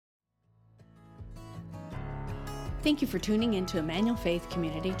Thank you for tuning in to Emmanuel Faith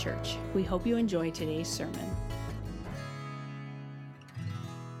Community Church. We hope you enjoy today's sermon.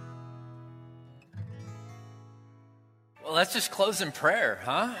 Well, let's just close in prayer,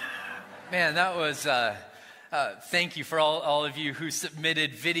 huh? Man, that was... thank you for all of you who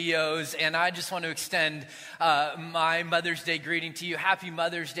submitted videos, and I just want to extend my Mother's Day greeting to you. Happy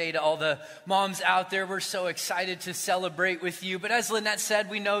Mother's Day to all the moms out there. We're so excited to celebrate with you. But as Lynette said,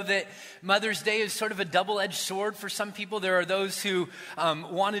 we know that Mother's Day is sort of a double-edged sword for some people. There are those who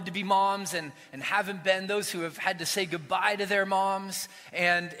wanted to be moms and haven't been, those who have had to say goodbye to their moms.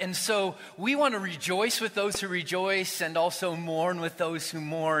 And so we want to rejoice with those who rejoice and also mourn with those who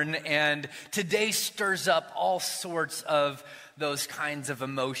mourn. And today stirs up all sorts of those kinds of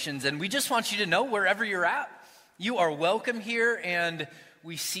emotions. And we just want you to know, wherever you're at, you are welcome here, and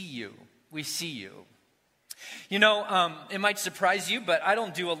we see you. We see you. You know, it might surprise you, but I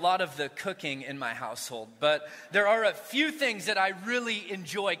don't do a lot of the cooking in my household. But there are a few things that I really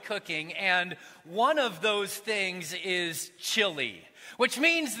enjoy cooking, and one of those things is chili, which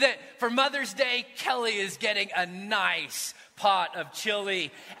means that for Mother's Day, Kelly is getting a nice pot of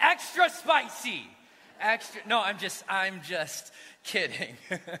chili, extra spicy. No, I'm just kidding.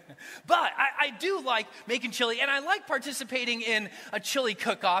 But I do like making chili, and I like participating in a chili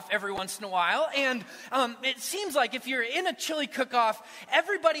cook-off every once in a while. And it seems like if you're in a chili cook-off,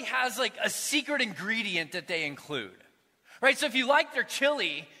 everybody has like a secret ingredient that they include, right? So if you like their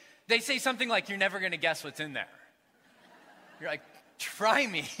chili, they say something like, "You're never going to guess what's in there." You're like, "Try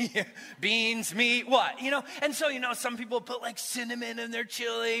me." Beans, meat, what? You know, and so, some people put like cinnamon in their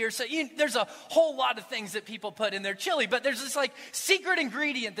chili, or so. There's a whole lot of things that people put in their chili, but there's this like secret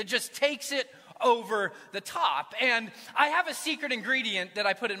ingredient that just takes it over the top. And I have a secret ingredient that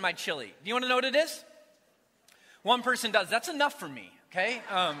I put in my chili. Do you want to know what it is? One person does. That's enough for me, okay?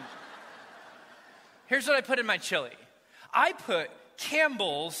 Here's what I put in my chili. I put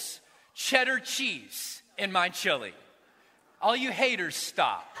Campbell's cheddar cheese in my chili. All you haters,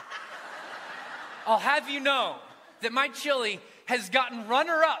 stop. I'll have you know that my chili has gotten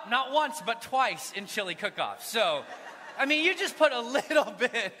runner-up, not once, but twice in chili cook-offs. So, I mean, you just put a little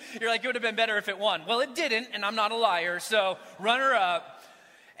bit. You're like, it would have been better if it won. Well, it didn't, and I'm not a liar, so runner-up.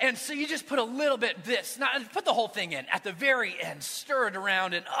 And so you just put a little bit this. Not put the whole thing in. At the very end, stir it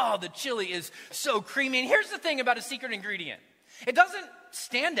around, and the chili is so creamy. And here's the thing about a secret ingredient. It doesn't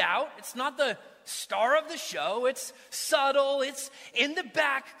stand out. It's not the star of the show. It's subtle, it's in the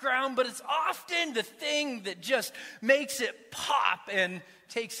background, but it's often the thing that just makes it pop and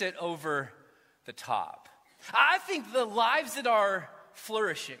takes it over the top. I think the lives that are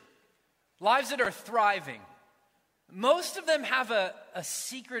flourishing, lives that are thriving, most of them have a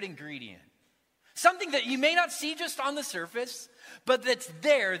secret ingredient. Something that you may not see just on the surface, but that's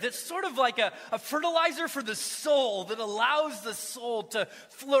there, that's sort of like a fertilizer for the soul that allows the soul to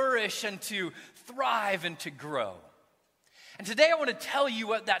flourish and to thrive and to grow. And today I want to tell you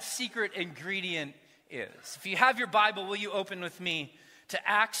what that secret ingredient is. If you have your Bible, will you open with me to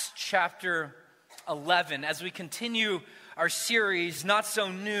Acts chapter 11 as we continue our series, Not So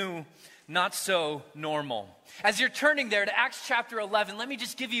New, Not So Normal. As you're turning there to Acts chapter 11, let me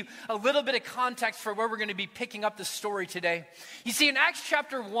just give you a little bit of context for where we're going to be picking up the story today. You see, in Acts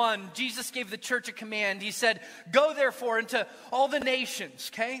chapter 1, Jesus gave the church a command. He said, "Go therefore into all the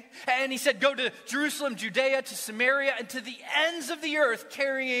nations," okay? And he said, "Go to Jerusalem, Judea, to Samaria, and to the ends of the earth,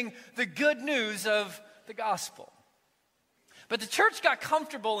 carrying the good news of the gospel." But the church got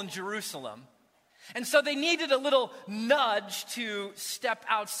comfortable in Jerusalem. And so they needed a little nudge to step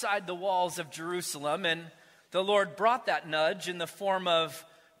outside the walls of Jerusalem, and the Lord brought that nudge in the form of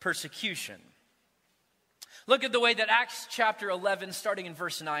persecution. Look at the way that Acts chapter 11, starting in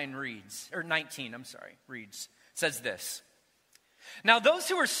verse 19 reads. It says this: "Now those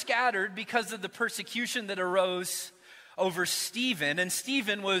who were scattered because of the persecution that arose over Stephen," and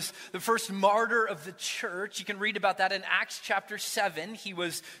Stephen was the first martyr of the church. You can read about that in Acts chapter 7. He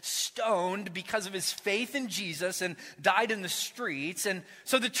was stoned because of his faith in Jesus and died in the streets. And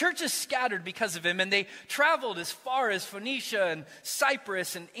so the church is scattered because of him, and they traveled as far as Phoenicia and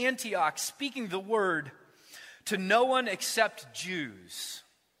Cyprus and Antioch, speaking the word to no one except Jews.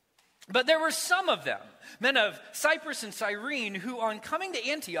 But there were some of them, men of Cyprus and Cyrene, who on coming to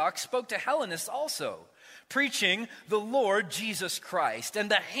Antioch spoke to Hellenists also, preaching the Lord Jesus Christ. And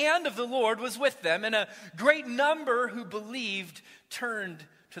the hand of the Lord was with them, and a great number who believed turned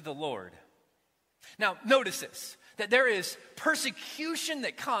to the Lord. Now, notice this, that there is persecution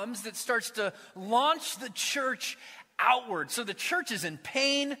that comes that starts to launch the church outward. So the church is in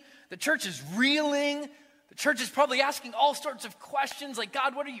pain, the church is reeling, The church is probably asking all sorts of questions like,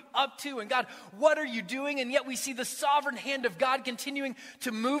 God, what are you up to? And God, what are you doing? And yet we see the sovereign hand of God continuing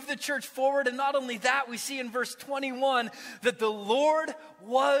to move the church forward. And not only that, we see in verse 21 that the Lord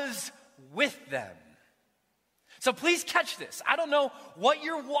was with them. So please catch this. I don't know what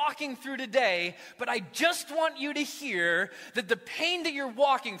you're walking through today, but I just want you to hear that the pain that you're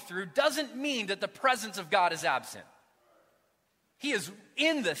walking through doesn't mean that the presence of God is absent. He is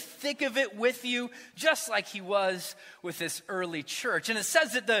in the thick of it with you, just like he was with this early church. And it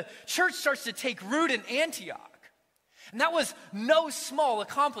says that the church starts to take root in Antioch. And that was no small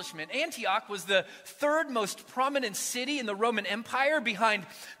accomplishment. Antioch was the third most prominent city in the Roman Empire, behind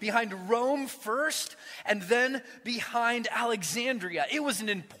Rome first, and then behind Alexandria. It was an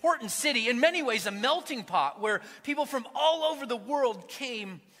important city, in many ways a melting pot where people from all over the world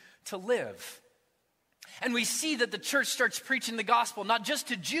came to live. And we see that the church starts preaching the gospel, not just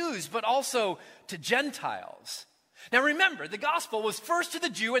to Jews, but also to Gentiles. Now remember, the gospel was first to the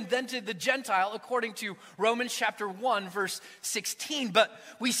Jew and then to the Gentile, according to Romans chapter 1, verse 16. But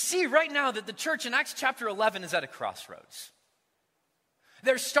we see right now that the church in Acts chapter 11 is at a crossroads.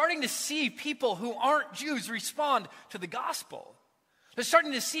 They're starting to see people who aren't Jews respond to the gospel. They're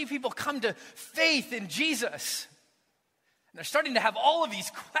starting to see people come to faith in Jesus. And they're starting to have all of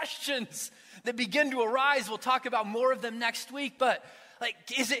these questions that begin to arise. We'll talk about more of them next week. But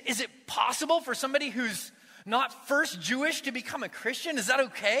is it possible for somebody who's not first Jewish to become a Christian? Is that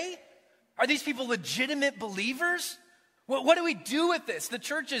okay? Are these people legitimate believers? What do we do with this? The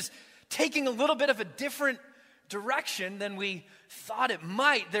church is taking a little bit of a different direction than we thought it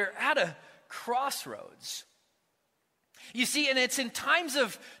might. They're at a crossroads. You see, and it's in times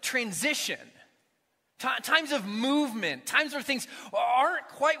of transition, times of movement, times where things aren't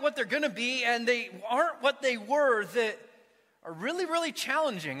quite what they're going to be and they aren't what they were, that are really, really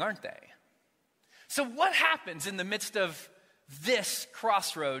challenging, aren't they? So what happens in the midst of this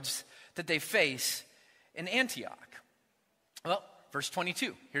crossroads that they face in Antioch? Well, verse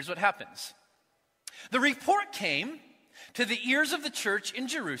 22, here's what happens. The report came to the ears of the church in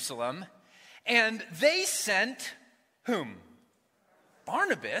Jerusalem, and they sent whom?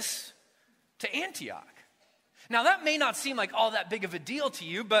 Barnabas to Antioch. Now, that may not seem like all that big of a deal to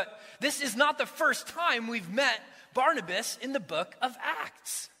you, but this is not the first time we've met Barnabas in the book of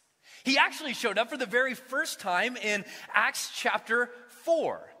Acts. He actually showed up for the very first time in Acts chapter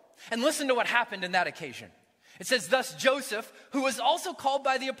 4. And listen to what happened in that occasion. It says, thus Joseph, who was also called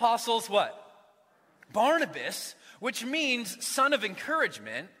by the apostles, what? Barnabas, which means son of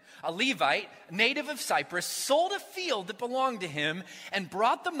encouragement, a Levite, native of Cyprus, sold a field that belonged to him and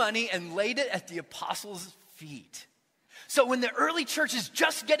brought the money and laid it at the apostles' feet. So when the early church is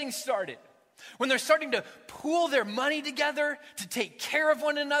just getting started, when they're starting to pool their money together to take care of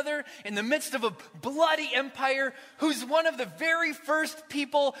one another in the midst of a bloody empire, who's one of the very first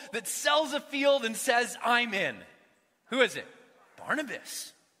people that sells a field and says, I'm in? Who is it?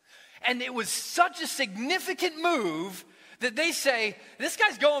 Barnabas. And it was such a significant move that they say, this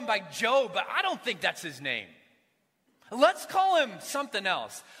guy's going by Joe, but I don't think that's his name. Let's call him something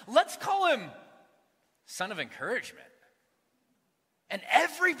else. Let's call him son of encouragement. And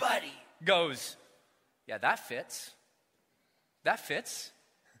everybody goes, yeah, that fits. That fits.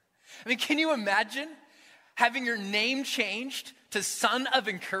 I mean, can you imagine having your name changed to son of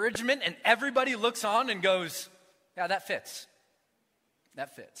encouragement and everybody looks on and goes, yeah, that fits.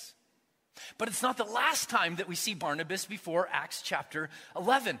 That fits. But it's not the last time that we see Barnabas before Acts chapter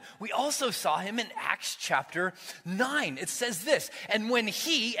 11. We also saw him in Acts chapter 9. It says this, and when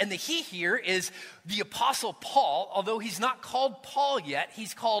he, and the he here is the apostle Paul, although he's not called Paul yet,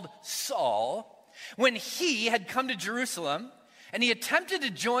 he's called Saul. When he had come to Jerusalem, and he attempted to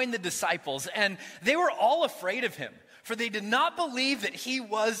join the disciples, and they were all afraid of him, for they did not believe that he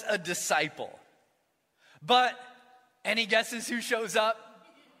was a disciple. But any guesses who shows up?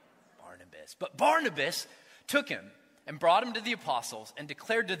 But Barnabas took him and brought him to the apostles and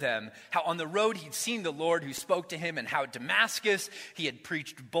declared to them how on the road he'd seen the Lord who spoke to him and how at Damascus he had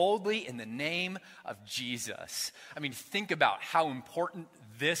preached boldly in the name of Jesus. I mean, think about how important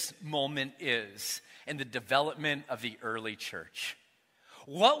this moment is in the development of the early church.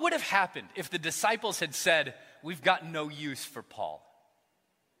 What would have happened if the disciples had said, we've got no use for Paul?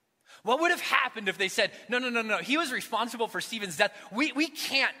 What would have happened if they said, no, he was responsible for Stephen's death. We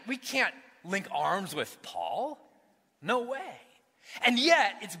can't link arms with Paul? No way. And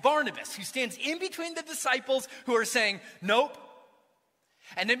yet, it's Barnabas who stands in between the disciples who are saying, nope.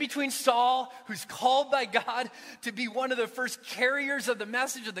 And in between Saul, who's called by God to be one of the first carriers of the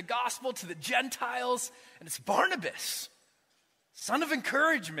message of the gospel to the Gentiles. And it's Barnabas, son of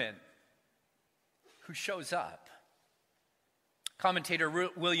encouragement, who shows up. Commentator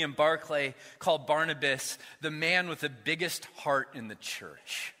William Barclay called Barnabas the man with the biggest heart in the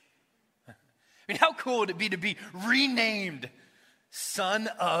church. I mean, how cool would it be to be renamed Son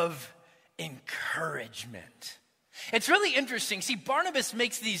of Encouragement? It's really interesting. See, Barnabas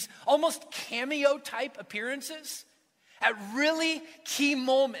makes these almost cameo-type appearances at really key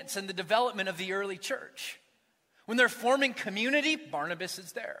moments in the development of the early church. When they're forming community, Barnabas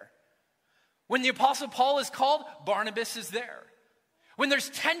is there. When the Apostle Paul is called, Barnabas is there. When there's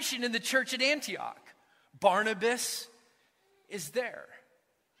tension in the church at Antioch, Barnabas is there.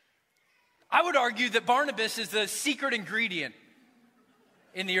 I would argue that Barnabas is the secret ingredient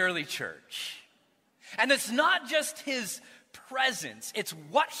in the early church. And it's not just his presence, it's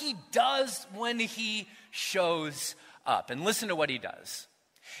what he does when he shows up. And listen to what he does.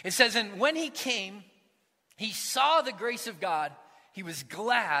 It says, and when he came, he saw the grace of God, he was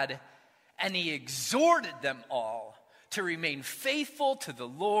glad, and he exhorted them all to remain faithful to the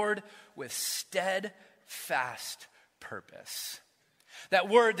Lord with steadfast purpose. That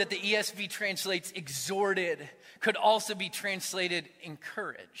word that the ESV translates exhorted could also be translated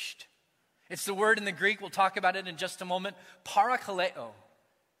encouraged. It's the word in the Greek, we'll talk about it in just a moment, parakaleo.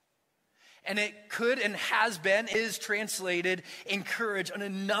 And it could and has been, is translated encourage on a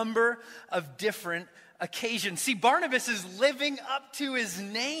number of different occasions. See, Barnabas is living up to his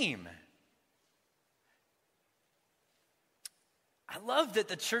name. I love that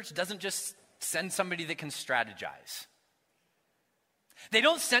the church doesn't just send somebody that can strategize. They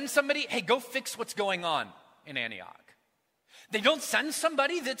don't send somebody, hey, go fix what's going on in Antioch. They don't send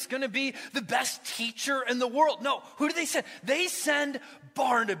somebody that's going to be the best teacher in the world. No, who do they send? They send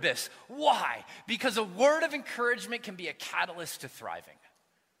Barnabas. Why? Because a word of encouragement can be a catalyst to thriving.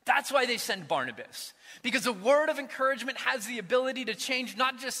 That's why they send Barnabas. Because a word of encouragement has the ability to change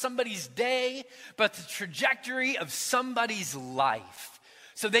not just somebody's day, but the trajectory of somebody's life.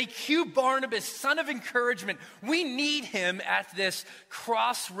 So they cue Barnabas, son of encouragement. We need him at this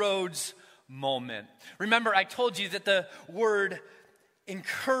crossroads moment. Remember, I told you that the word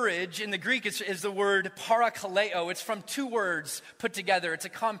encourage in the Greek is the word parakaleo. It's from two words put together. It's a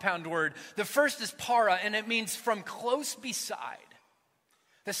compound word. The first is para, and it means from close beside.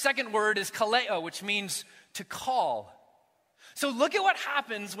 The second word is kaleo, which means to call. So look at what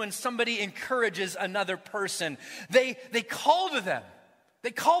happens when somebody encourages another person. They call to them.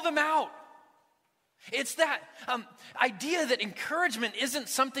 They call them out. It's that idea that encouragement isn't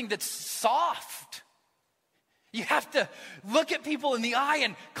something that's soft. You have to look at people in the eye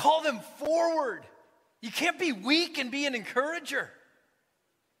and call them forward. You can't be weak and be an encourager.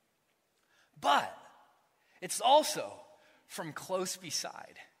 But it's also from close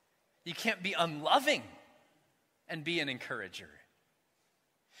beside. You can't be unloving and be an encourager.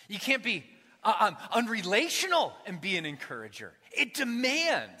 You can't be unrelational and be an encourager. It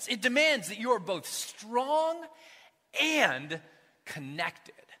demands that you are both strong and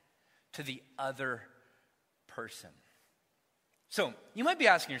connected to the other person. So you might be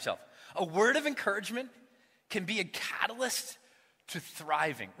asking yourself, a word of encouragement can be a catalyst to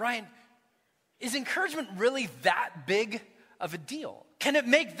thriving. Ryan, is encouragement really that big of a deal? Can it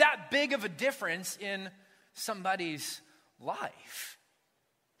make that big of a difference in somebody's life?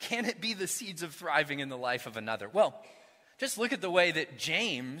 Can it be the seeds of thriving in the life of another? Well, just look at the way that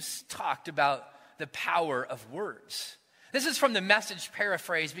James talked about the power of words. This is from the Message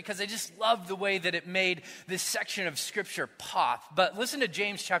paraphrase because I just love the way that it made this section of Scripture pop. But listen to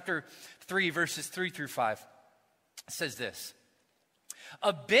James chapter 3, verses 3 through 5. It says this: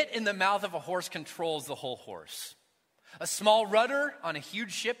 a bit in the mouth of a horse controls the whole horse. A small rudder on a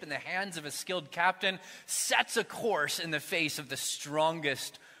huge ship in the hands of a skilled captain sets a course in the face of the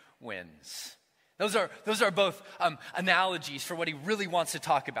strongest winds. Those are both analogies for what he really wants to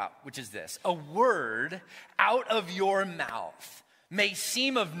talk about, which is this: a word out of your mouth may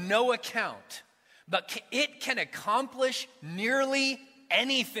seem of no account, but it can accomplish nearly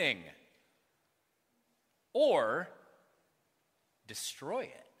anything or destroy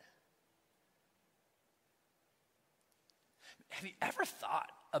it. Have you ever thought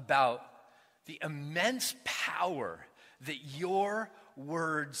about the immense power that your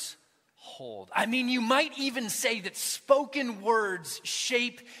words hold? I mean, you might even say that spoken words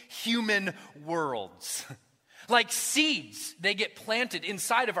shape human worlds. Like seeds, they get planted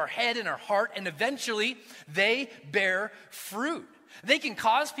inside of our head and our heart, and eventually they bear fruit. They can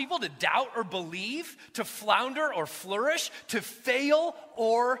cause people to doubt or believe, to flounder or flourish, to fail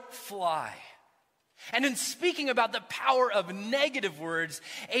or fly. And in speaking about the power of negative words,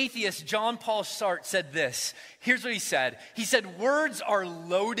 atheist John Paul Sartre said this. Here's what he said. He said, words are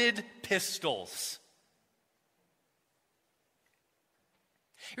loaded pistols.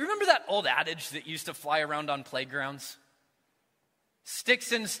 You remember that old adage that used to fly around on playgrounds?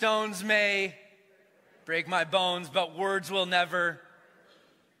 Sticks and stones may break my bones, but words will never.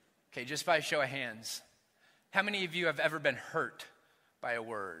 Okay, just by a show of hands, how many of you have ever been hurt by a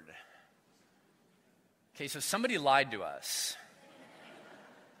word? Okay, so somebody lied to us.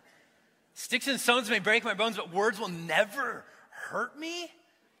 Sticks and stones may break my bones, but words will never hurt me?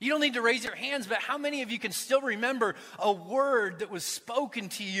 You don't need to raise your hands, but how many of you can still remember a word that was spoken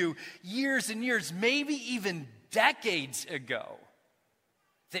to you years and years, maybe even decades ago,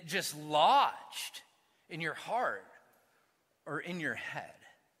 that just lodged in your heart or in your head?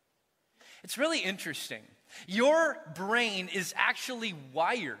 It's really interesting. Your brain is actually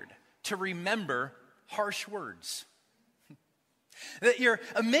wired to remember harsh words. That your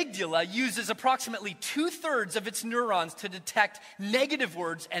amygdala uses approximately 2/3 of its neurons to detect negative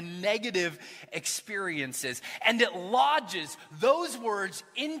words and negative experiences. And it lodges those words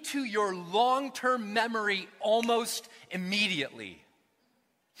into your long-term memory almost immediately.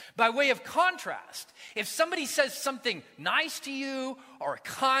 By way of contrast, if somebody says something nice to you or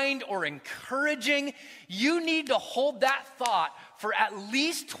kind or encouraging, you need to hold that thought for at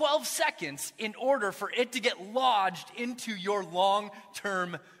least 12 seconds in order for it to get lodged into your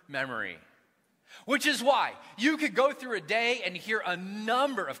long-term memory. Which is why you could go through a day and hear a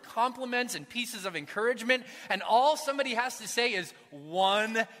number of compliments and pieces of encouragement, and all somebody has to say is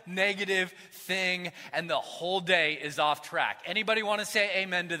one negative thing, and the whole day is off track. Anybody want to say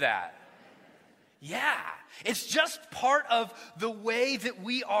amen to that? Yeah, it's just part of the way that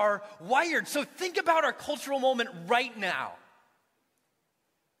we are wired. So think about our cultural moment right now.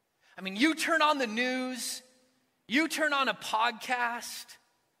 I mean, you turn on the news, you turn on a podcast,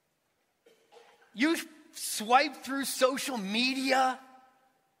 you swipe through social media.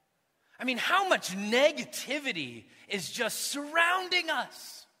 I mean, how much negativity is just surrounding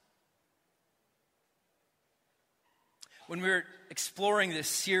us? When we were exploring this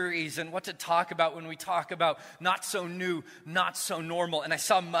series and what to talk about when we talk about not so new, not so normal, and I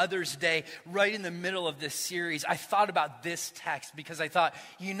saw Mother's Day right in the middle of this series, I thought about this text because I thought,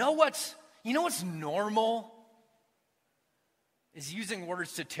 you know what's normal? Is using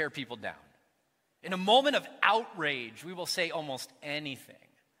words to tear people down. In a moment of outrage, we will say almost anything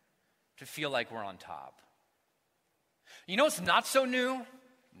to feel like we're on top. You know what's not so new,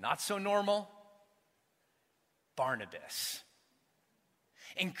 not so normal? Barnabas.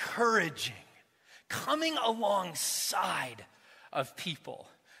 Encouraging, coming alongside of people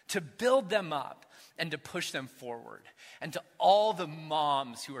to build them up and to push them forward. And to all the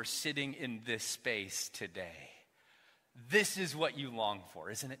moms who are sitting in this space today, this is what you long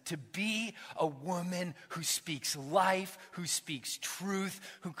for, isn't it? To be a woman who speaks life, who speaks truth,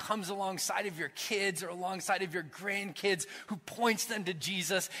 who comes alongside of your kids or alongside of your grandkids, who points them to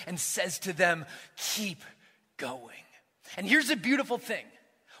Jesus and says to them, keep going. And here's the beautiful thing.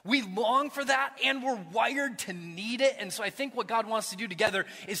 We long for that, and we're wired to need it. And so I think what God wants to do together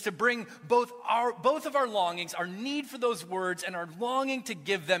is to bring both of our longings, our need for those words, and our longing to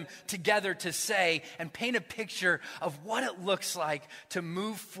give them together to say and paint a picture of what it looks like to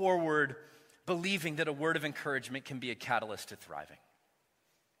move forward, believing that a word of encouragement can be a catalyst to thriving.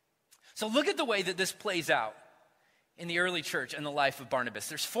 So look at the way that this plays out in the early church and the life of Barnabas.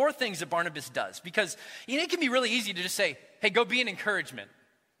 There's 4 things that Barnabas does, because it can be really easy to just say, hey, go be an encouragement.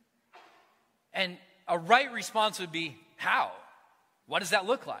 And a right response would be, how? What does that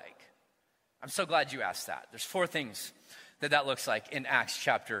look like? I'm so glad you asked that. There's 4 things that looks like in Acts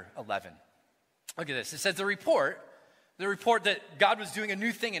chapter 11. Look at this. It says the report that God was doing a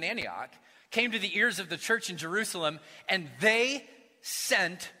new thing in Antioch came to the ears of the church in Jerusalem, and they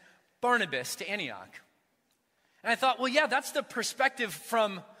sent Barnabas to Antioch. And I thought, well, yeah, that's the perspective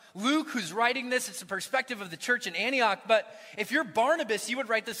from Luke, who's writing this. It's the perspective of the church in Antioch. But if you're Barnabas, you would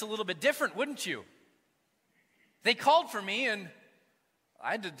write this a little bit different, wouldn't you? They called for me, and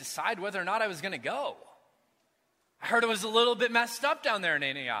I had to decide whether or not I was going to go. I heard it was a little bit messed up down there in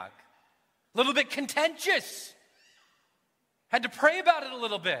Antioch, a little bit contentious. Had to pray about it a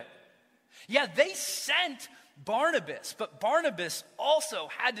little bit. Yeah, they sent Barnabas, but Barnabas also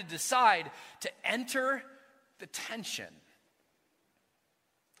had to decide to enter the tension.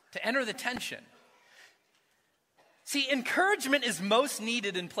 To enter the tension. See, encouragement is most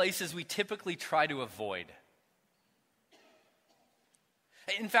needed in places we typically try to avoid.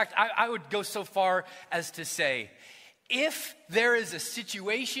 In fact, I would go so far as to say, if there is a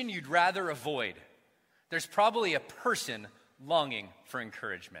situation you'd rather avoid, there's probably a person longing for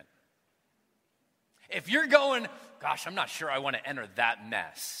encouragement. If you're going, gosh, I'm not sure I want to enter that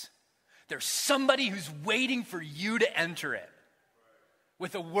mess, there's somebody who's waiting for you to enter it.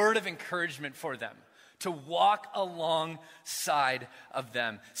 with a word of encouragement for them, to walk alongside of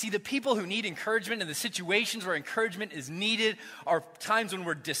them. See, the people who need encouragement and the situations where encouragement is needed are times when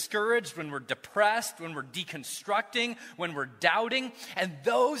we're discouraged, when we're depressed, when we're deconstructing, when we're doubting, and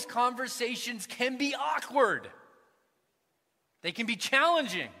those conversations can be awkward. They can be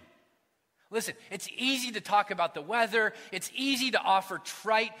challenging. Listen, it's easy to talk about the weather. It's easy to offer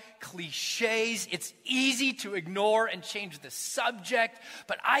trite cliches. It's easy to ignore and change the subject.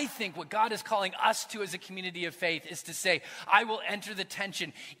 But I think what God is calling us to as a community of faith is to say, I will enter the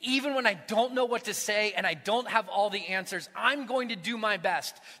tension. Even when I don't know what to say and I don't have all the answers, I'm going to do my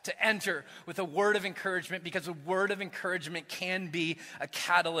best to enter with a word of encouragement, because a word of encouragement can be a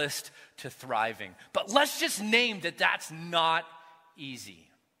catalyst to thriving. But let's just name that that's not easy.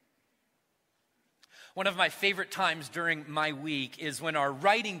 One of my favorite times during my week is when our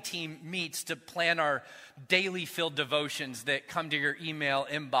writing team meets to plan our daily filled devotions that come to your email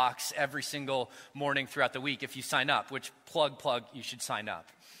inbox every single morning throughout the week if you sign up, which plug, you should sign up.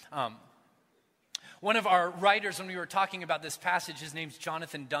 One of our writers, when we were talking about this passage, his name's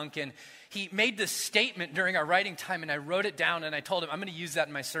Jonathan Duncan, he made this statement during our writing time, and I wrote it down, and I told him, I'm going to use that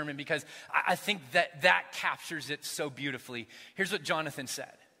in my sermon because I think that captures it so beautifully. Here's what Jonathan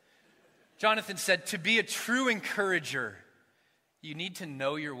said. Jonathan said, to be a true encourager, you need to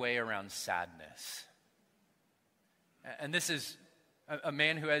know your way around sadness. And this is a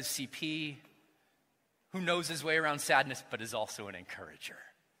man who has CP, who knows his way around sadness, but is also an encourager.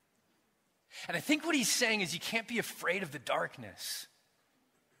 And I think what he's saying is you can't be afraid of the darkness.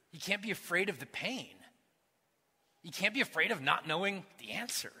 You can't be afraid of the pain. You can't be afraid of not knowing the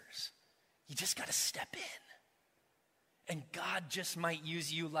answers. You just got to step in. And God just might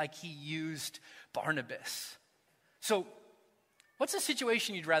use you like he used Barnabas. So, what's a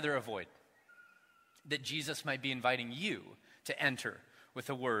situation you'd rather avoid that Jesus might be inviting you to enter with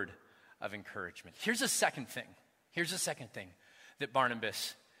a word of encouragement? Here's a second thing that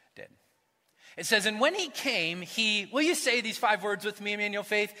Barnabas did. It says, and when he came, will you say these 5 words with me, Emmanuel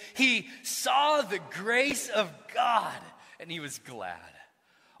Faith? He saw the grace of God, and he was glad.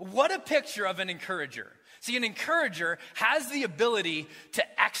 What a picture of an encourager. See, an encourager has the ability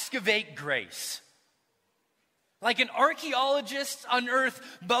to excavate grace. Like an archaeologist unearth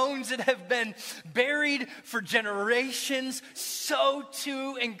bones that have been buried for generations, so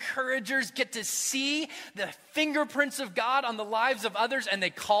too encouragers get to see the fingerprints of God on the lives of others, and they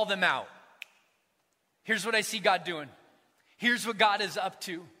call them out. Here's what I see God doing. Here's what God is up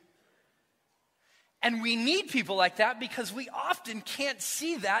to. And we need people like that because we often can't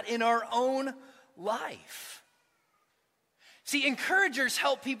see that in our own life. See, encouragers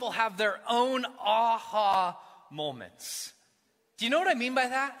help people have their own aha moments. Do you know what I mean by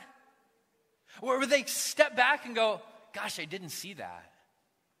that? Where they step back and go, gosh, I didn't see that.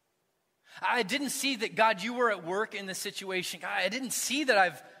 I didn't see that, God, you were at work in this situation. God, I didn't see that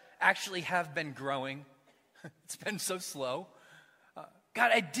I've actually have been growing. It's been so slow.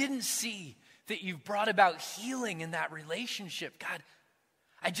 God, I didn't see that you've brought about healing in that relationship. God,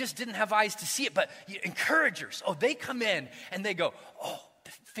 I just didn't have eyes to see it. But encouragers, they come in and they go,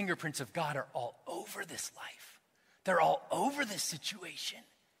 the fingerprints of God are all over this life. They're all over this situation.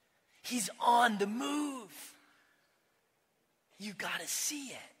 He's on the move. You got to see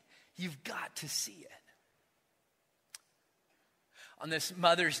it. You've got to see it. On this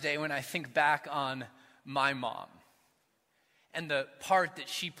Mother's Day, when I think back on my mom and the part that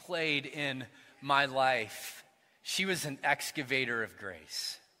she played in my life, she was an excavator of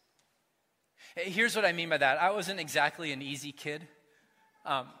grace. Here's what I mean by that. I wasn't exactly an easy kid.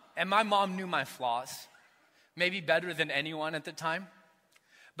 And my mom knew my flaws, maybe better than anyone at the time.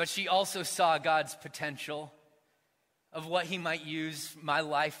 But she also saw God's potential of what he might use my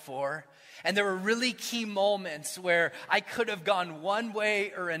life for. And there were really key moments where I could have gone one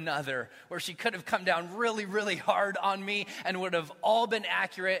way or another, where she could have come down really, really hard on me and would have all been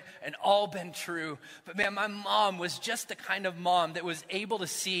accurate and all been true. But man, my mom was just the kind of mom that was able to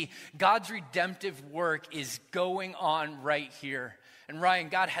see God's redemptive work is going on right here. And Ryan,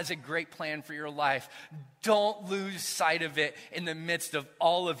 God has a great plan for your life. Don't lose sight of it in the midst of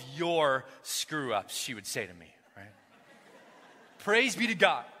all of your screw-ups, she would say to me, right? Praise be to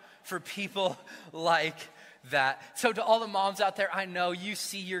God for people like that. So to all the moms out there, I know you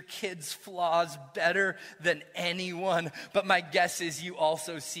see your kids' flaws better than anyone, but my guess is you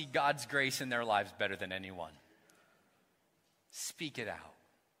also see God's grace in their lives better than anyone. Speak it out.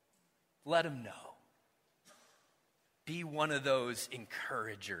 Let them know. Be one of those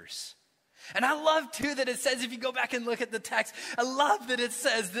encouragers. And I love too that it says, if you go back and look at the text, I love that it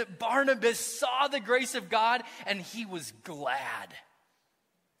says that Barnabas saw the grace of God and he was glad.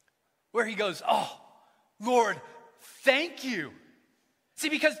 where he goes, oh, Lord, thank you. See,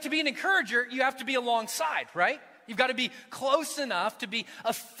 because to be an encourager, you have to be alongside, right? You've got to be close enough to be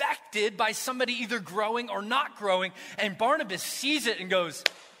affected by somebody either growing or not growing. And Barnabas sees it and goes,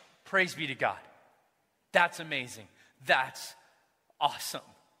 praise be to God. That's amazing. That's awesome.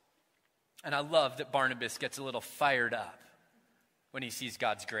 And I love that Barnabas gets a little fired up when he sees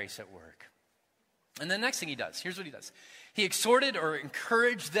God's grace at work. And the next thing he does, here's what he does. He exhorted or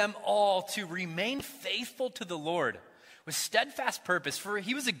encouraged them all to remain faithful to the Lord with steadfast purpose, for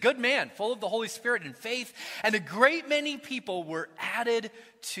he was a good man, full of the Holy Spirit and faith, and a great many people were added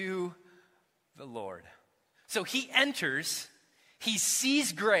to the Lord. So he enters, he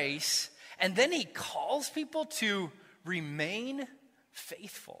sees grace, and then he calls people to remain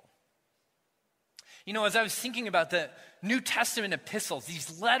faithful. You know, as I was thinking about the New Testament epistles,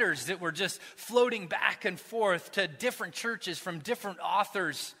 these letters that were just floating back and forth to different churches from different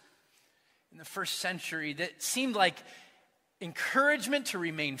authors in the first century, that seemed like encouragement to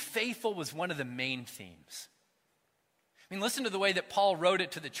remain faithful was one of the main themes. I mean, listen to the way that Paul wrote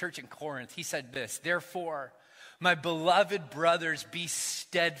it to the church in Corinth. He said this, therefore, my beloved brothers, be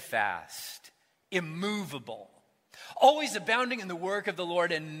steadfast, immovable, always abounding in the work of the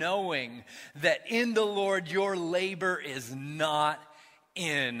Lord, and knowing that in the Lord your labor is not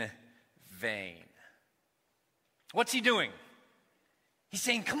in vain. What's he doing? He's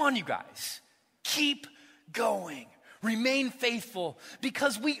saying, come on, you guys, keep going. Remain faithful,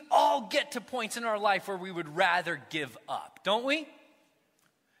 because we all get to points in our life where we would rather give up, don't we?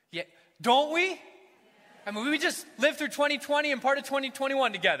 Yeah, don't we? I mean, we just lived through 2020 and part of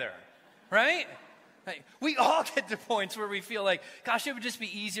 2021 together, right? Like, we all get to points where we feel like, gosh, it would just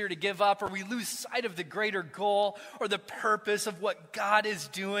be easier to give up, or we lose sight of the greater goal or the purpose of what God is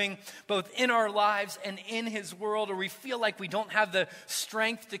doing, both in our lives and in his world, or we feel like we don't have the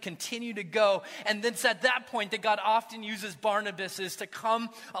strength to continue to go. And then it's at that point that God often uses Barnabas to come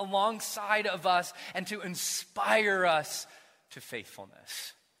alongside of us and to inspire us to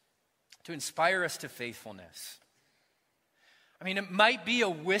faithfulness. To inspire us to faithfulness. I mean, it might be a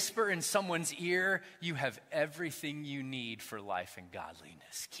whisper in someone's ear, you have everything you need for life and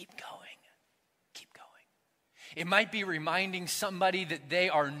godliness. Keep going. Keep going. It might be reminding somebody that they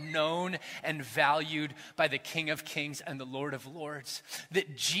are known and valued by the King of Kings and the Lord of Lords.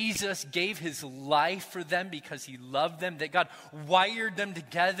 That Jesus gave his life for them because he loved them. That God wired them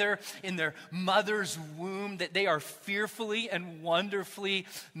together in their mother's womb. That they are fearfully and wonderfully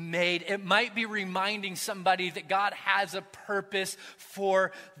made. It might be reminding somebody that God has a purpose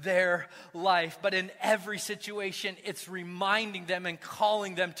for their life. But in every situation, it's reminding them and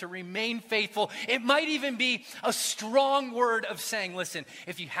calling them to remain faithful. It might even be a strong word of saying, listen,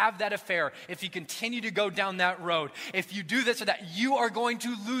 if you have that affair, if you continue to go down that road, if you do this or that, you are going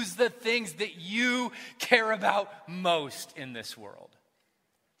to lose the things that you care about most in this world.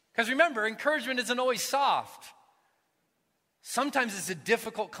 Because remember, encouragement isn't always soft. Sometimes it's a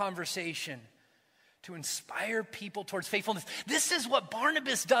difficult conversation to inspire people towards faithfulness. This is what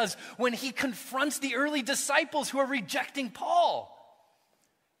Barnabas does when he confronts the early disciples who are rejecting Paul.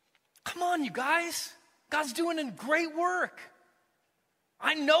 Come on, you guys. God's doing a great work.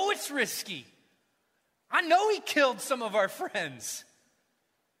 I know it's risky. I know he killed some of our friends.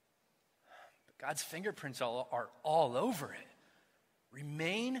 But God's fingerprints are all over it.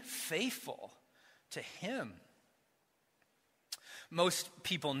 Remain faithful to him. Most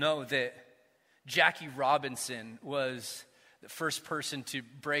people know that Jackie Robinson was the first person to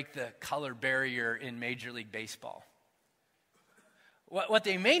break the color barrier in Major League Baseball. What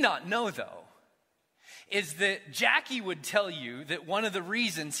they may not know, though, is that Jackie would tell you that one of the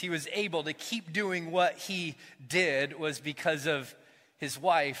reasons he was able to keep doing what he did was because of his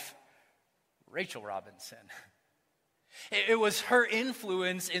wife, Rachel Robinson. It was her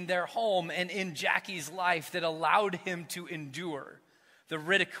influence in their home and in Jackie's life that allowed him to endure the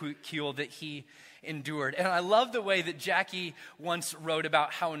ridicule that he endured. And I love the way that Jackie once wrote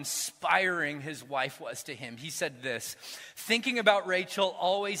about how inspiring his wife was to him. He said this, thinking about Rachel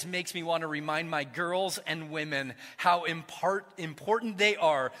always makes me want to remind my girls and women how important they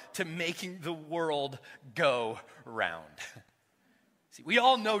are to making the world go round. See, we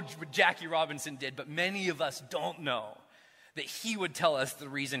all know what Jackie Robinson did, but many of us don't know that he would tell us the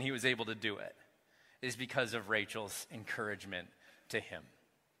reason he was able to do it is because of Rachel's encouragement to him.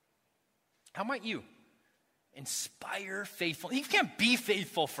 How might you inspire faithfulness? You can't be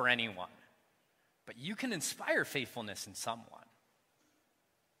faithful for anyone, but you can inspire faithfulness in someone.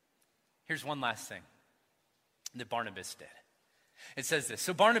 Here's one last thing that Barnabas did. It says this,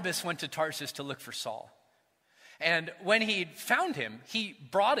 so Barnabas went to Tarsus to look for Saul. And when he found him, he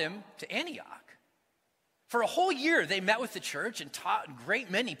brought him to Antioch. For a whole year, they met with the church and taught a great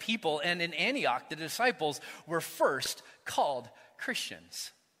many people. And in Antioch, the disciples were first called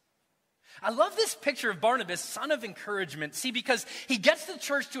Christians. I love this picture of Barnabas, son of encouragement. See, because he gets the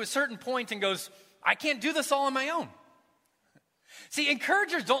church to a certain point and goes, I can't do this all on my own. See,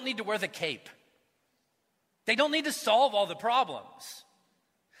 encouragers don't need to wear the cape. They don't need to solve all the problems.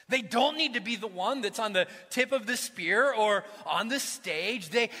 They don't need to be the one that's on the tip of the spear or on the stage.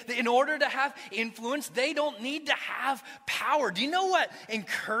 In order to have influence, they don't need to have power. Do you know what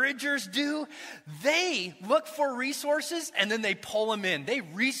encouragers do? They look for resources and then they pull them in. They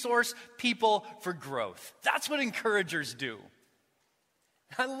resource people for growth. That's what encouragers do.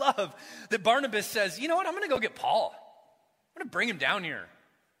 I love that Barnabas says, you know what, I'm going to go get Paul. I'm going to bring him down here.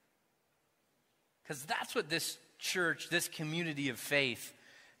 Because that's what this church, this community of faith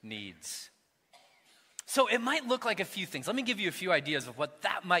needs. So it might look like a few things. Let me give you a few ideas of what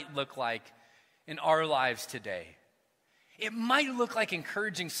that might look like in our lives today. It might look like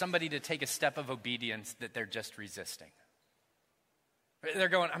encouraging somebody to take a step of obedience that they're just resisting. They're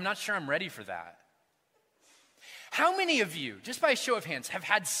going, I'm not sure I'm ready for that. How many of you, just by a show of hands, have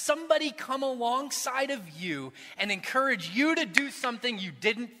had somebody come alongside of you and encourage you to do something you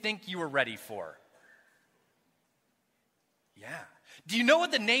didn't think you were ready for? Yeah. Do you know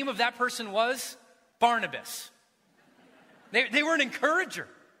what the name of that person was? Barnabas. They were an encourager.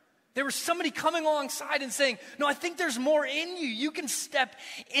 There was somebody coming alongside and saying, no, I think there's more in you. You can step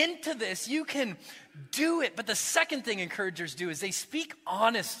into this. You can do it. But the second thing encouragers do is they speak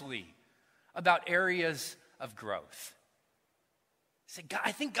honestly about areas of growth. Say, God,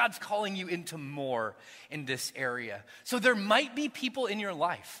 I think God's calling you into more in this area. So there might be people in your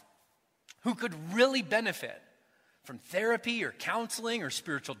life who could really benefit from therapy or counseling or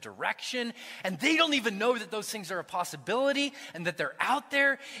spiritual direction, and they don't even know that those things are a possibility and that they're out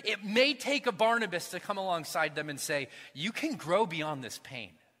there. It may take a Barnabas to come alongside them and say, you can grow beyond this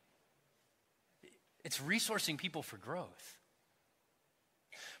pain. It's resourcing people for growth.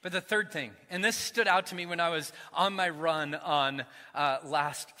 But the third thing, and this stood out to me when I was on my run on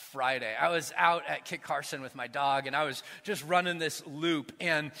last Friday. I was out at Kit Carson with my dog, and I was just running this loop,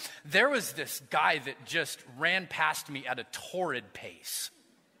 and there was this guy that just ran past me at a torrid pace.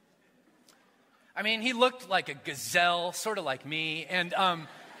 I mean, he looked like a gazelle, sort of like me, and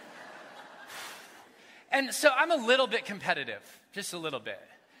so I'm a little bit competitive, just a little bit.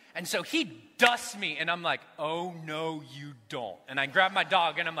 And so he dusts me, and I'm like, oh, no, you don't. And I grab my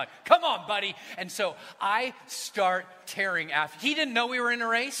dog, and I'm like, come on, buddy. And so I start tearing after. He didn't know we were in a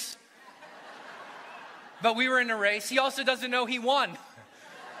race, but we were in a race. He also doesn't know he won,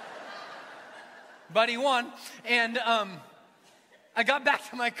 but he won. And I got back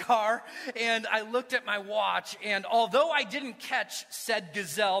to my car, and I looked at my watch, and although I didn't catch said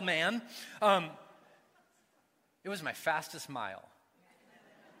gazelle man, it was my fastest mile.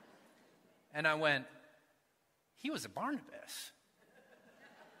 And I went, he was a Barnabas.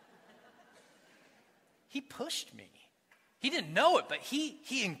 He pushed me. He didn't know it, but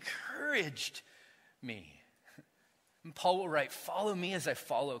he encouraged me. And Paul will write, follow me as I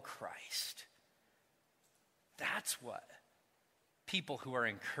follow Christ. That's what people who are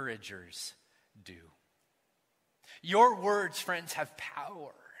encouragers do. Your words, friends, have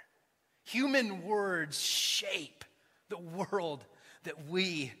power. Human words shape the world that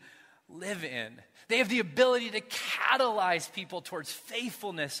we live in. They have the ability to catalyze people towards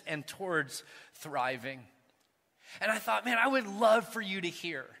faithfulness and towards thriving. And I thought, man, I would love for you to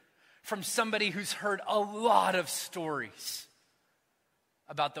hear from somebody who's heard a lot of stories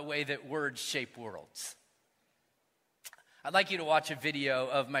about the way that words shape worlds. I'd like you to watch a video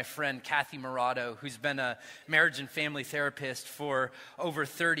of my friend Kathy Murado, who's been a marriage and family therapist for over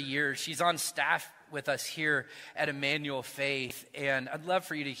 30 years. She's on staff with us here at Emmanuel Faith, and I'd love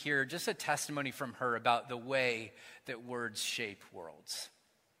for you to hear just a testimony from her about the way that words shape worlds.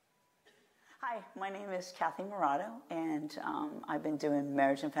 Hi, my name is Kathy Murado, and I've been doing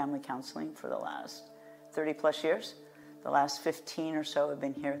marriage and family counseling for the last 30 plus years. The last 15 or so have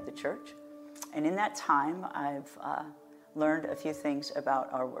been here at the church, and in that time I've learned a few things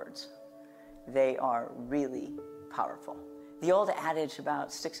about our words. They are really powerful. The old adage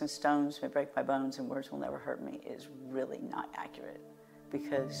about sticks and stones may break my bones and words will never hurt me is really not accurate,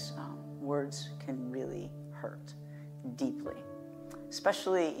 because words can really hurt deeply.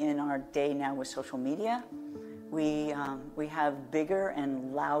 Especially in our day now with social media, we have bigger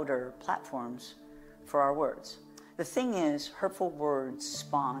and louder platforms for our words. The thing is, hurtful words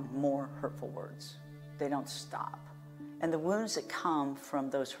spawn more hurtful words. They don't stop. And the wounds that come from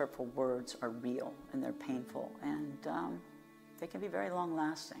those hurtful words are real, and they're painful, and they can be very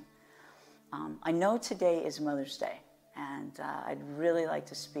long-lasting. I know today is Mother's Day, and I'd really like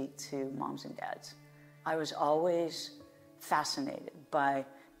to speak to moms and dads. I was always fascinated by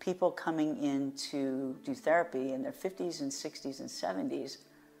people coming in to do therapy in their 50s and 60s and 70s,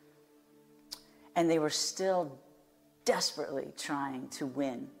 and they were still desperately trying to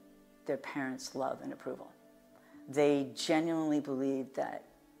win their parents' love and approval. They genuinely believed that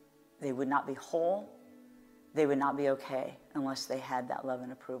they would not be whole, they would not be okay unless they had that love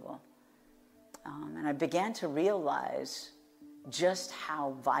and approval. And I began to realize just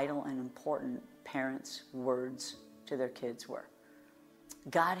how vital and important parents' words to their kids were.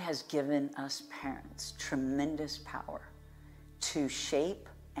 God has given us parents tremendous power to shape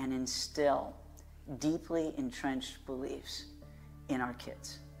and instill deeply entrenched beliefs in our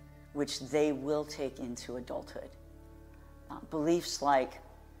kids, which they will take into adulthood. Beliefs like,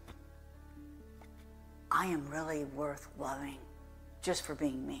 I am really worth loving just for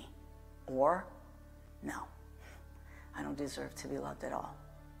being me. Or, no, I don't deserve to be loved at all.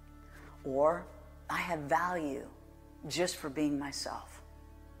 Or, I have value just for being myself.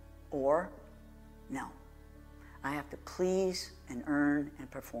 Or, no, I have to please and earn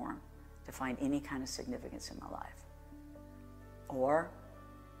and perform to find any kind of significance in my life. Or,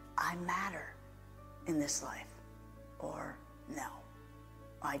 I matter in this life. Or, no,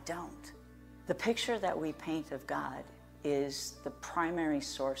 I don't. The picture that we paint of God is the primary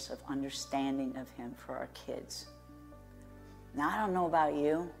source of understanding of him for our kids. Now, I don't know about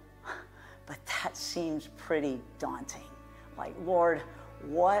you, but that seems pretty daunting. Like, Lord,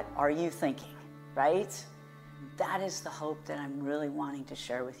 what are you thinking, right? That is the hope that I'm really wanting to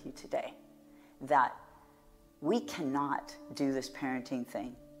share with you today, that we cannot do this parenting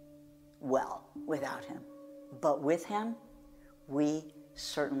thing well without him. But with him, we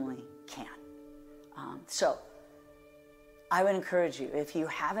certainly can. So I would encourage you, if you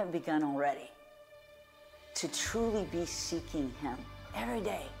haven't begun already, to truly be seeking him every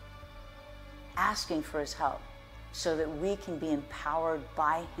day, asking for his help so that we can be empowered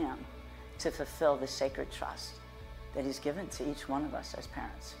by him to fulfill the sacred trust that he's given to each one of us as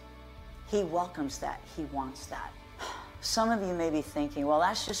parents. He welcomes that. He wants that. Some of you may be thinking, well,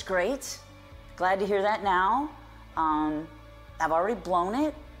 that's just great. Glad to hear that now. I've already blown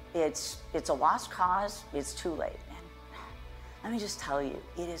it. It's a lost cause. It's too late. And let me just tell you,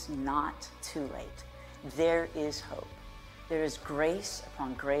 it is not too late. There is hope. There is grace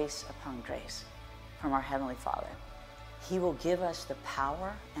upon grace upon grace from our Heavenly Father. He will give us the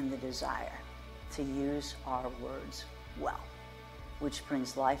power and the desire to use our words well, which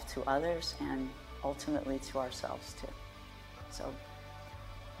brings life to others and ultimately to ourselves too. So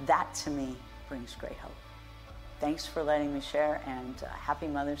that to me brings great hope. Thanks for letting me share, and happy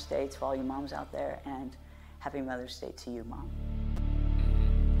Mother's Day to all you moms out there, and happy Mother's Day to you, Mom.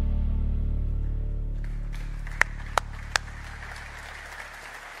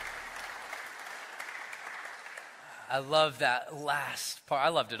 I love that last part. I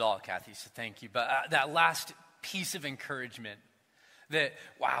loved it all, Kathy, so thank you. But that last piece of encouragement that,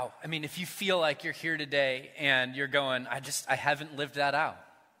 wow, I mean, if you feel like you're here today and you're going, I haven't lived that out.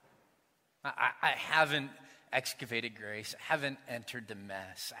 I haven't excavated grace. I haven't entered the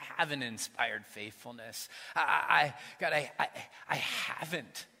mess. I haven't inspired faithfulness. I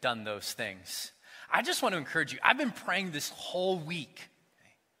haven't done those things. I just want to encourage you. I've been praying this whole week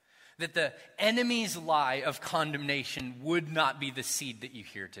that the enemy's lie of condemnation would not be the seed that you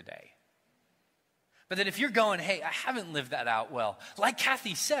hear today. But that if you're going, hey, I haven't lived that out well, like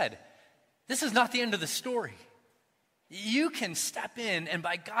Kathy said, this is not the end of the story. You can step in, and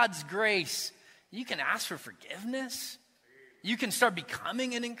by God's grace, you can ask for forgiveness. You can start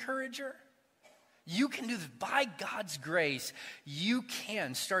becoming an encourager. You can do this. By God's grace, you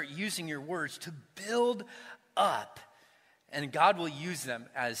can start using your words to build up. And God will use them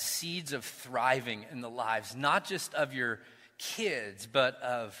as seeds of thriving in the lives, not just of your kids, but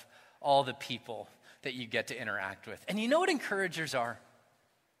of all the people that you get to interact with. And you know what encouragers are?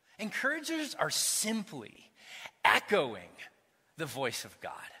 Encouragers are simply echoing the voice of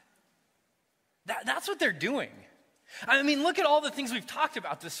God. That's what they're doing. I mean, look at all the things we've talked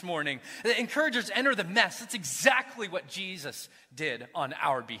about this morning. The encouragers enter the mess. That's exactly what Jesus did on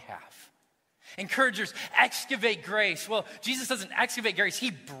our behalf. Encouragers excavate grace. Well, Jesus doesn't excavate grace.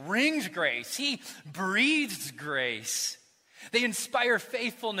 He brings grace. He breathes grace. They inspire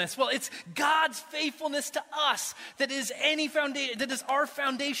faithfulness. Well, it's God's faithfulness to us that is our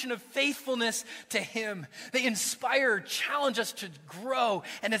foundation of faithfulness to him. They inspire, challenge us to grow,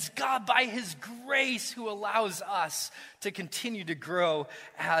 and it's God by his grace who allows us to continue to grow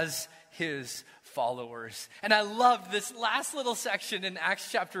as his followers. And I love this last little section in Acts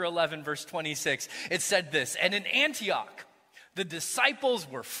chapter 11, verse 26. It said this, "And in Antioch, the disciples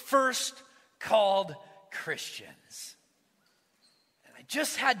were first called Christians." And I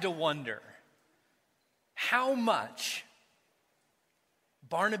just had to wonder how much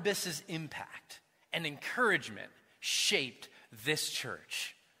Barnabas' impact and encouragement shaped this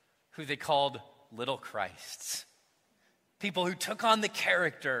church, who they called Little Christs. People who took on the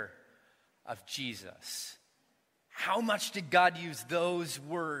character of Jesus. How much did God use those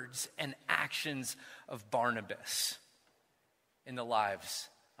words and actions of Barnabas in the lives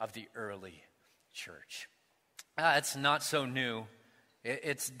of the early church? It's not so new.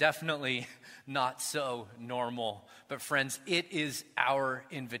 It's definitely not so normal. But friends, it is our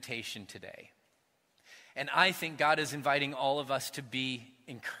invitation today. And I think God is inviting all of us to be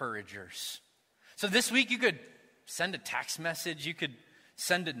encouragers. So this week you could send a text message, you could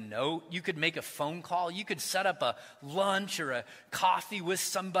send a note, you could make a phone call, you could set up a lunch or a coffee with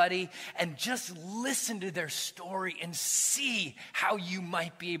somebody and just listen to their story and see how you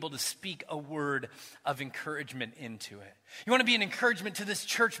might be able to speak a word of encouragement into it. You want to be an encouragement to this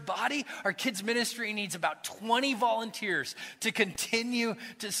church body? Our kids ministry needs about 20 volunteers to continue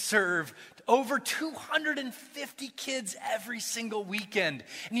to serve over 250 kids every single weekend.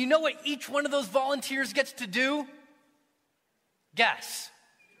 And you know what each one of those volunteers gets to do? Guess.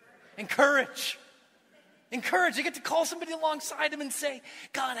 Encourage. Encourage. You get to call somebody alongside them and say,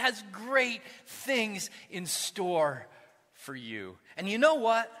 God has great things in store for you. And you know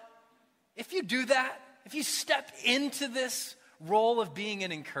what? If you do that, if you step into this role of being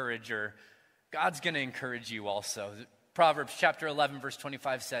an encourager, God's going to encourage you also. Proverbs chapter 11, verse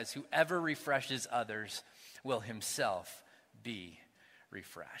 25 says, "Whoever refreshes others will himself be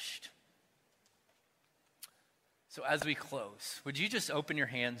refreshed." So as we close, would you just open your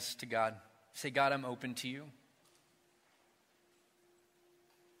hands to God? Say, God, I'm open to you.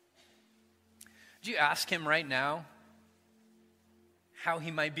 Would you ask him right now how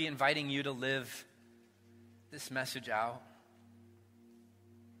he might be inviting you to live this message out?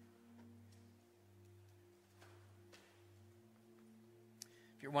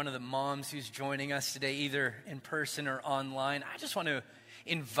 If you're one of the moms who's joining us today, either in person or online, I just want to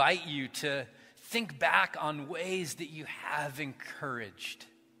invite you to think back on ways that you have encouraged.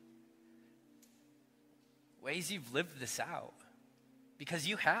 Ways you've lived this out. Because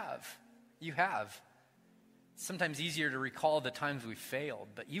you have. You have. It's sometimes easier to recall the times we failed,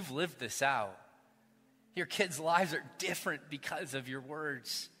 but you've lived this out. Your kids' lives are different because of your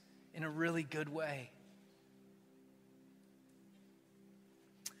words in a really good way.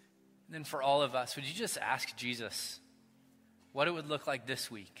 And then for all of us, would you just ask Jesus what it would look like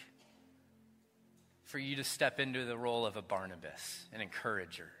this week for you to step into the role of a Barnabas, an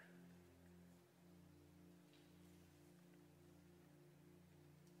encourager?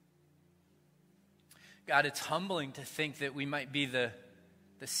 God, it's humbling to think that we might be the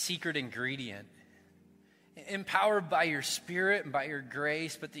secret ingredient, empowered by your Spirit and by your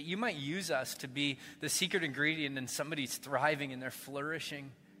grace, but that you might use us to be the secret ingredient in somebody's thriving and they're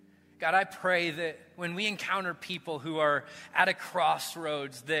flourishing. God, I pray that when we encounter people who are at a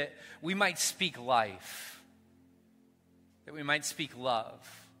crossroads, that we might speak life, that we might speak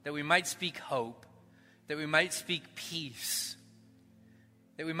love, that we might speak hope, that we might speak peace,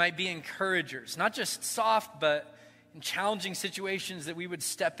 that we might be encouragers, not just soft, but in challenging situations that we would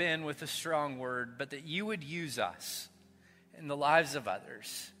step in with a strong word, but that you would use us in the lives of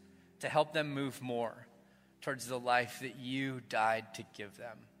others to help them move more towards the life that you died to give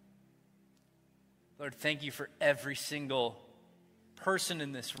them. Lord, thank you for every single person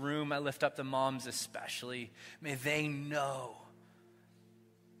in this room. I lift up the moms especially. May they know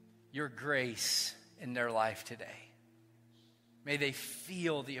your grace in their life today. May they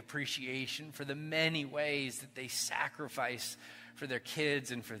feel the appreciation for the many ways that they sacrifice for their kids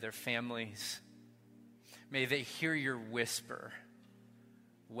and for their families. May they hear your whisper,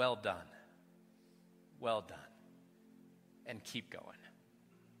 well done, and keep going.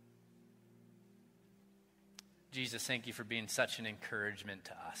 Jesus, thank you for being such an encouragement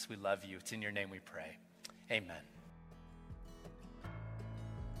to us. We love you. It's in your name we pray. Amen.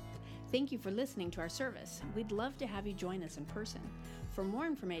 Thank you for listening to our service. We'd love to have you join us in person. For more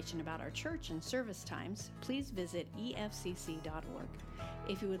information about our church and service times, please visit efcc.org.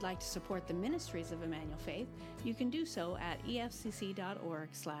 If you would like to support the ministries of Emmanuel Faith, you can do so at efcc.org/give.